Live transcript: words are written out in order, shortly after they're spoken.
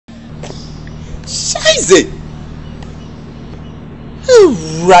Scheiße!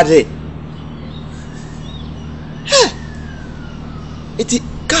 Ready. Iti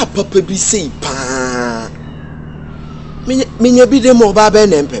ka papa bi say pa. Minya bi de mo ba be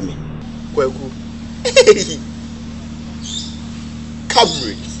na mpeme. Kwaku.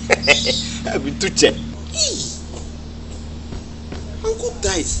 Camry. Abi to check. Uncle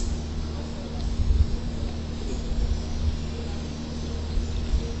dies.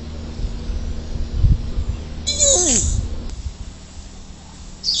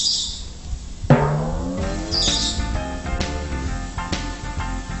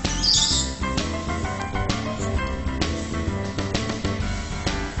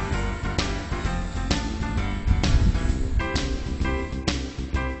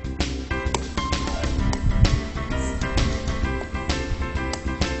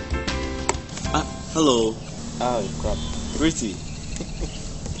 Hello. Oh, crap. Pretty.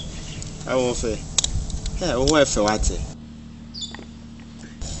 I won't say. Yeah, what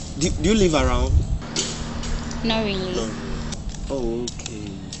do you live around? Not really. No. Oh,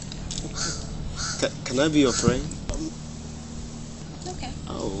 okay. Can I be your friend? Okay.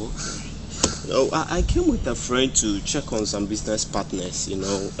 Oh, okay. Oh, I came with a friend to check on some business partners, and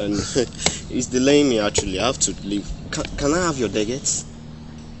it's delaying me actually. I have to leave. Can I have your tickets?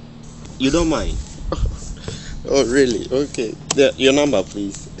 You don't mind? Oh, really? Okay. Your number,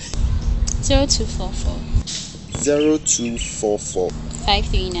 please. 0244 0244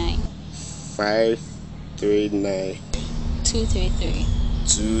 539 539 233.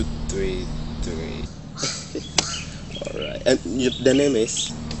 233. All right. And the name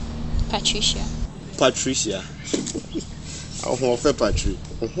is Patricia. Patricia. I want for Patrick.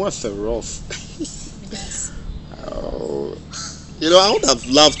 What's a rough? Yes. Oh. I would have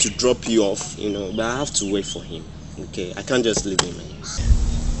loved to drop you off, but I have to wait for him. Okay, I can't just leave him.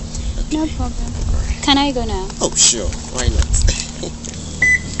 No problem. Can I go now? Oh, sure. Why not?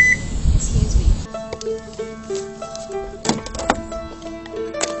 Excuse me.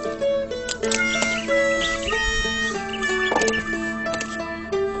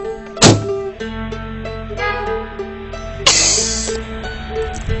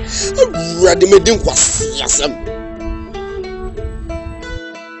 Ready me din kwasi yasem.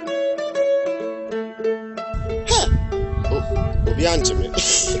 Obi anje me.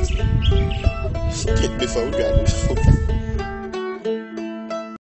 Before we go.